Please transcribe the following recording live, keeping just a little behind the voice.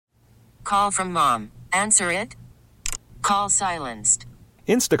Call from mom. Answer it. Call silenced.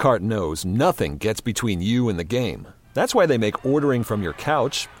 Instacart knows nothing gets between you and the game. That's why they make ordering from your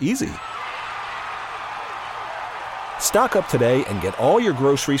couch easy. Stock up today and get all your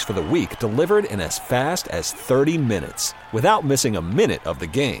groceries for the week delivered in as fast as 30 minutes without missing a minute of the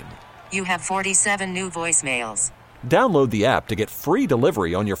game. You have 47 new voicemails. Download the app to get free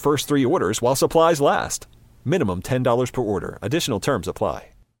delivery on your first 3 orders while supplies last. Minimum $10 per order. Additional terms apply.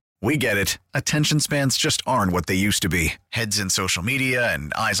 We get it. Attention spans just aren't what they used to be. Heads in social media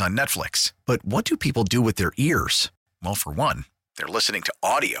and eyes on Netflix. But what do people do with their ears? Well, for one, they're listening to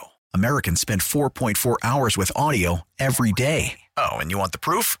audio. Americans spend 4.4 hours with audio every day. Oh, and you want the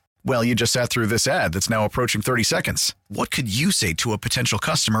proof? Well, you just sat through this ad that's now approaching 30 seconds. What could you say to a potential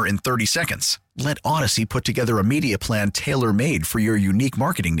customer in 30 seconds? Let Odyssey put together a media plan tailor-made for your unique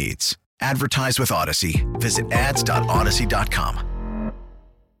marketing needs. Advertise with Odyssey. Visit ads.odyssey.com.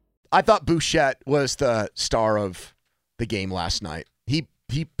 I thought Bouchette was the star of the game last night.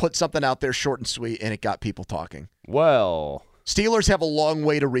 He put something out there short and sweet, and it got people talking. Well, Steelers have a long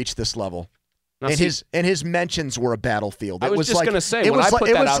way to reach this level. And his mentions were a battlefield. I was just going to say, when I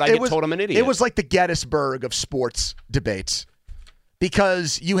put that out, I get told I'm an idiot. It was like the Gettysburg of sports debates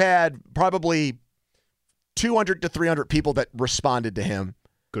because you had probably 200 to 300 people that responded to him.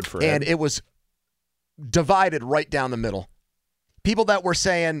 Good for him. And it was divided right down the middle. People that were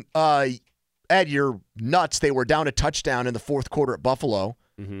saying, Ed, you're nuts. They were down a touchdown in the fourth quarter at Buffalo.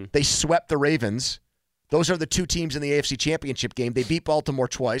 Mm-hmm. They swept the Ravens. Those are the two teams in the AFC Championship game. They beat Baltimore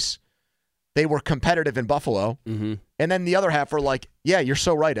twice. They were competitive in Buffalo. Mm-hmm. And then the other half were like, yeah, you're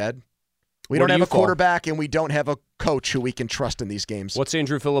so right, Ed. We don't have a quarterback, and we don't have a coach who we can trust in these games. What's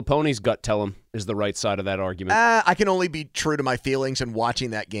Andrew Filippone's gut tell him is the right side of that argument? I can only be true to my feelings, and watching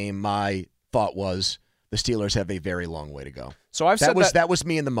that game, my thought was the Steelers have a very long way to go. So that was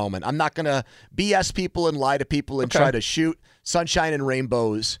me in the moment. I'm not going to BS people and lie to people and try to shoot sunshine and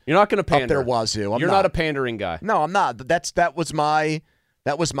rainbows. You're not going to pander. Up their wazoo. You're not a pandering guy. No, I'm not. That was my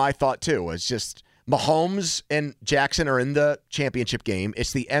thought too. It's just Mahomes and Jackson are in the championship game.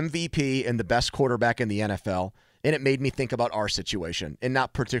 It's the MVP and the best quarterback in the NFL, and it made me think about our situation and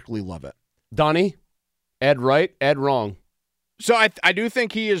not particularly love it. Donnie, Ed right, Ed wrong. So I do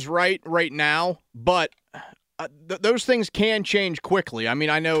think he is right now, but those things can change quickly. I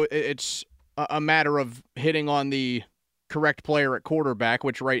mean, I know it's a matter of hitting on the correct player at quarterback,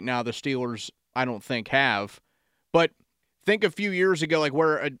 which right now the Steelers I don't think have. But think a few years ago, like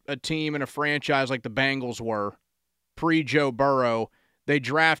where a team and a franchise like the Bengals were, pre-Joe Burrow, they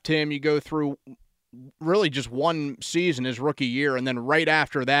draft him, you go through really just one season, his rookie year, and then right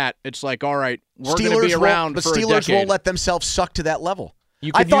after that, it's like, all right, we're going to be around for a decade. But Steelers won't let themselves suck to that level.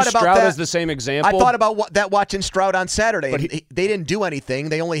 You could use Stroud as the same example. I thought about that watching Stroud on Saturday. But they didn't do anything.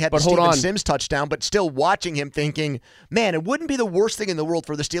 They only had the Steven Sims touchdown, but still watching him thinking, man, it wouldn't be the worst thing in the world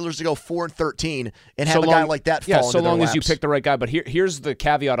for the Steelers to go 4-13 and have a guy like that fall into their laps. Yeah, so long as you pick the right guy. But here's the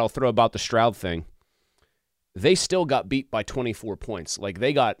caveat I'll throw about the Stroud thing. They still got beat by 24 points. Like,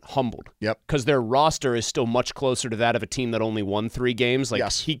 they got humbled. Yep. Because their roster is still much closer to that of a team that only won 3 games. Like,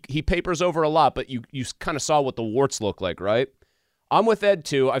 yes. He papers over a lot, but you kind of saw what the warts look like, right? I'm with Ed,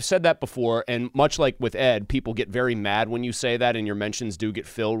 too. I've said that before, and much like with Ed, people get very mad when you say that, and your mentions do get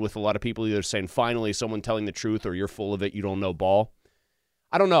filled with a lot of people either saying, finally, someone telling the truth, or you're full of it, you don't know ball.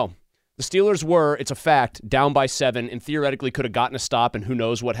 I don't know. The Steelers were, it's a fact, down by 7, and theoretically could have gotten a stop, and who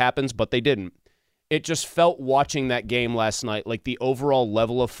knows what happens, but they didn't. It just felt watching that game last night like the overall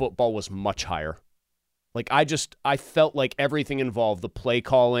level of football was much higher. Like, I felt like everything involved, the play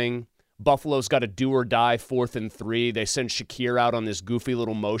calling. Buffalo's got a do-or-die 4th and 3. They send Shakir out on this goofy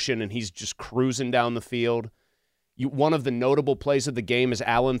little motion, and he's just cruising down the field. One of the notable plays of the game is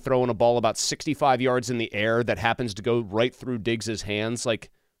Allen throwing a ball about 65 yards in the air that happens to go right through Diggs' hands. Like,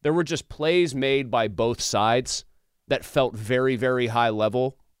 there were just plays made by both sides that felt very, very high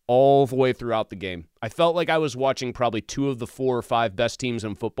level all the way throughout the game. I felt like I was watching probably 2 of the 4 or 5 best teams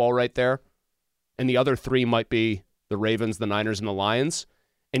in football right there, and the other 3 might be the Ravens, the Niners, and the Lions.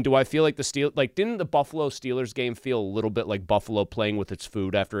 And do I feel like didn't the Buffalo Steelers game feel a little bit like Buffalo playing with its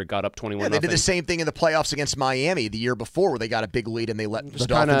food after it got up 21-0? Yeah, they did the same thing in the playoffs against Miami the year before where they got a big lead and they let the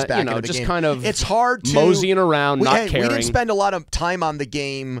Dolphins back into the game. Kind of it's hard to moseying around, not caring. We didn't spend a lot of time on the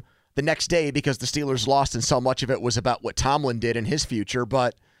game the next day because the Steelers lost and so much of it was about what Tomlin did in his future,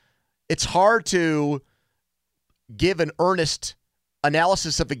 but it's hard to give an earnest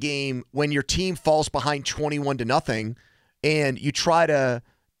analysis of a game when your team falls behind 21-0 and you try to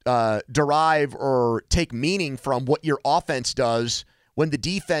derive or take meaning from what your offense does when the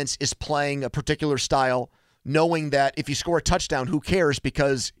defense is playing a particular style knowing that if you score a touchdown, who cares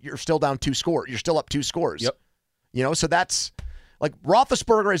because you're still down 2 scores. You're still up 2 scores. Yep. So that's like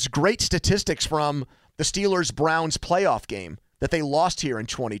Roethlisberger has great statistics from the Steelers-Browns playoff game that they lost here in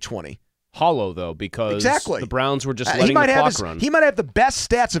 2020. Hollow, though, because the Browns were just letting the clock run. He might have the best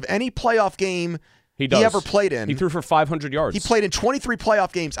stats of any playoff game he ever played in. He threw for 500 yards. He played in 23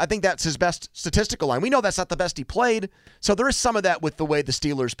 playoff games. I think that's his best statistical line. We know that's not the best he played, so there is some of that with the way the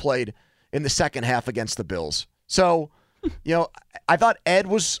Steelers played in the second half against the Bills. So, I thought Ed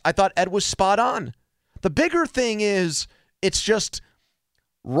was spot on. The bigger thing is, it's just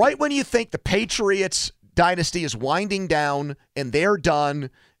right when you think the Patriots dynasty is winding down and they're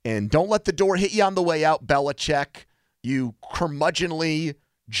done, and don't let the door hit you on the way out, Belichick, you curmudgeonly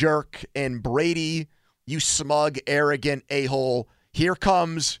jerk, and Brady, you smug, arrogant a-hole. Here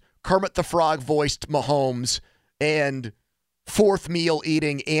comes Kermit the Frog-voiced Mahomes and fourth meal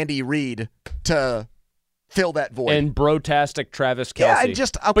eating Andy Reid to fill that void. And brotastic Travis Kelce.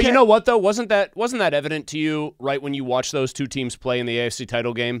 Yeah, But you know what, though? Wasn't that evident to you right when you watched those two teams play in the AFC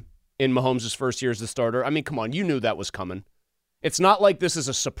title game in Mahomes' first year as the starter? I mean, come on, you knew that was coming. It's not like this is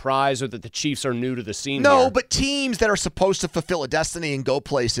a surprise or that the Chiefs are new to the scene. No, here. But teams that are supposed to fulfill a destiny and go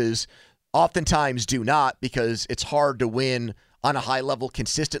places oftentimes do not, because it's hard to win on a high level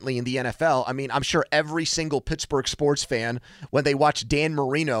consistently in the NFL. I mean, I'm sure every single Pittsburgh sports fan, when they watched Dan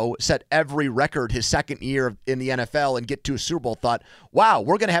Marino set every record his second year in the NFL and get to a Super Bowl, thought, wow,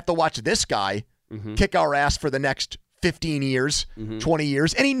 we're going to have to watch this guy kick our ass for the next 15 years, 20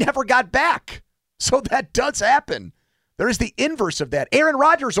 years, and he never got back. So that does happen. There is the inverse of that. Aaron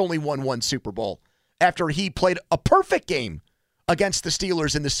Rodgers only won 1 Super Bowl after he played a perfect game against the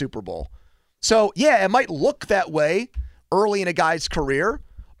Steelers in the Super Bowl. So, yeah, it might look that way early in a guy's career,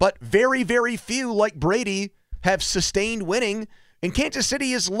 but very, very few, like Brady, have sustained winning, and Kansas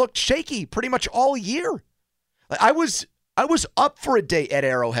City has looked shaky pretty much all year. I was up for a day at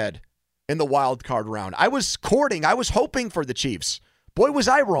Arrowhead in the wild card round. I was hoping for the Chiefs. Boy, was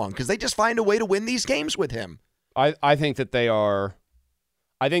I wrong, because they just find a way to win these games with him. I think that they are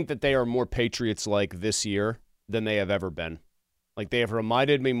more Patriots-like this year than they have ever been. Like, they have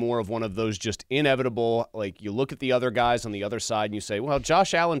reminded me more of one of those just inevitable, like, you look at the other guys on the other side and you say, well,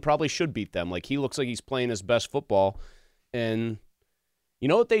 Josh Allen probably should beat them. Like, he looks like he's playing his best football. And you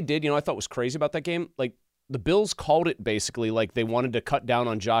know what they did? I thought was crazy about that game? Like, the Bills called it basically like they wanted to cut down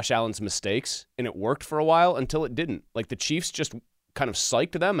on Josh Allen's mistakes, and it worked for a while until it didn't. Like, the Chiefs just kind of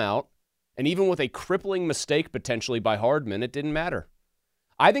psyched them out. And even with a crippling mistake potentially by Hardman, it didn't matter.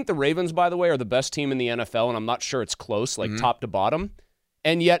 I think the Ravens, by the way, are the best team in the NFL, and I'm not sure it's close, like top to bottom.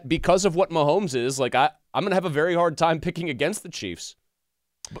 And yet, because of what Mahomes is, like I'm going to have a very hard time picking against the Chiefs.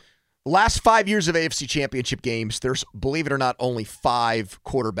 Last 5 years of AFC championship games, there's, believe it or not, only 5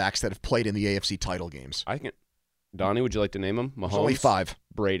 quarterbacks that have played in the AFC title games. Donnie, would you like to name them? Mahomes? There's only 5.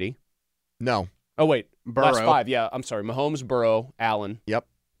 Brady? No. Oh, wait. Burrow. Last 5, yeah. I'm sorry. Mahomes, Burrow, Allen. Yep.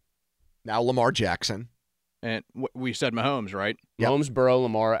 Now Lamar Jackson. And we said Mahomes, right? Yep. Mahomes, Burrow,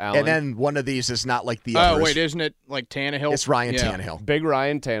 Lamar, Allen. And then one of these is not like the others. Oh, wait, isn't it like Tannehill? It's Ryan Tannehill. Big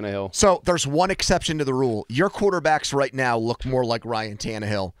Ryan Tannehill. So there's one exception to the rule. Your quarterbacks right now look more like Ryan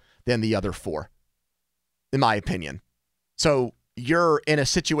Tannehill than the other 4, in my opinion. So you're in a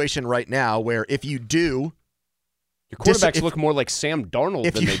situation right now where if you do... Your quarterbacks look more like Sam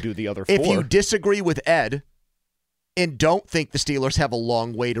Darnold than they do the other 4. If you disagree with Ed and don't think the Steelers have a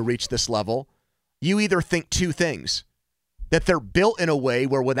long way to reach this level, you either think 2 things. That they're built in a way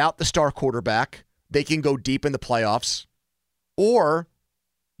where without the star quarterback, they can go deep in the playoffs, or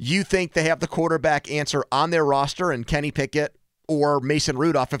you think they have the quarterback answer on their roster and Kenny Pickett or Mason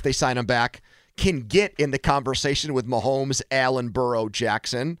Rudolph, if they sign him back, can get in the conversation with Mahomes, Allen, Burrow,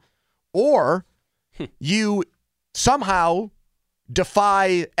 Jackson, or you somehow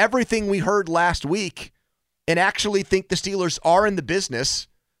defy everything we heard last week and actually think the Steelers are in the business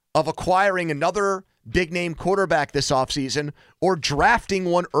of acquiring another big-name quarterback this offseason or drafting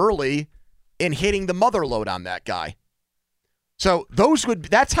one early and hitting the mother load on that guy. So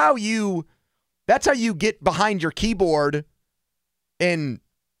that's how you get behind your keyboard and,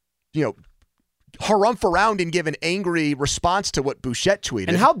 harumph around and give an angry response to what Bouchette tweeted.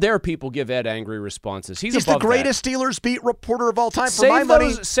 And how dare people give Ed angry responses? He's the above greatest Steelers beat reporter of all time.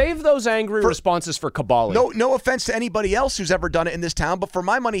 Save those angry responses for Kabali. No offense to anybody else who's ever done it in this town, but for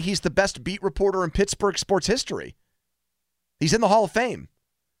my money, he's the best beat reporter in Pittsburgh sports history. He's in the Hall of Fame.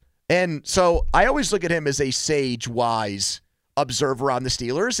 And so I always look at him as a sage, wise observer on the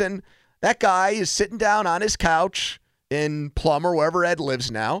Steelers, and that guy is sitting down on his couch in Plum or wherever Ed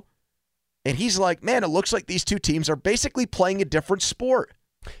lives now, and he's like, man, it looks like these 2 teams are basically playing a different sport.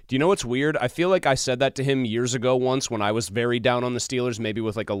 Do you know what's weird? I feel like I said that to him years ago once when I was very down on the Steelers, maybe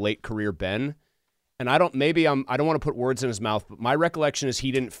with like a late career Ben. And I don't want to put words in his mouth, but my recollection is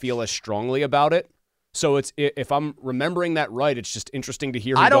he didn't feel as strongly about it. So if I'm remembering that right, it's just interesting to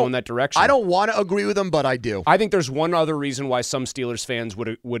hear him go in that direction. I don't want to agree with him, but I do. I think there's one other reason why some Steelers fans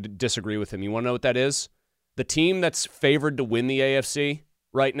would disagree with him. You want to know what that is? The team that's favored to win the AFC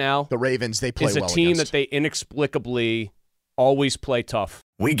right now, the Ravens, they play well is a team against. that they inexplicably always play tough.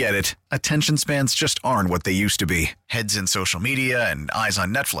 We get it. Attention spans just aren't what they used to be. Heads in social media and eyes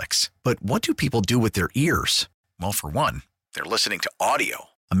on Netflix. But what do people do with their ears? Well, for one, they're listening to audio.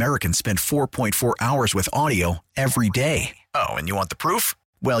 Americans spend 4.4 hours with audio every day. Oh, and you want the proof?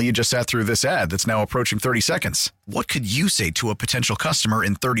 Well, you just sat through this ad that's now approaching 30 seconds. What could you say to a potential customer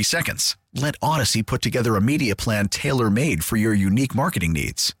in 30 seconds? Let Odyssey put together a media plan tailor-made for your unique marketing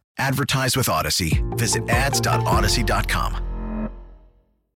needs. Advertise with Odyssey. Visit ads.odyssey.com.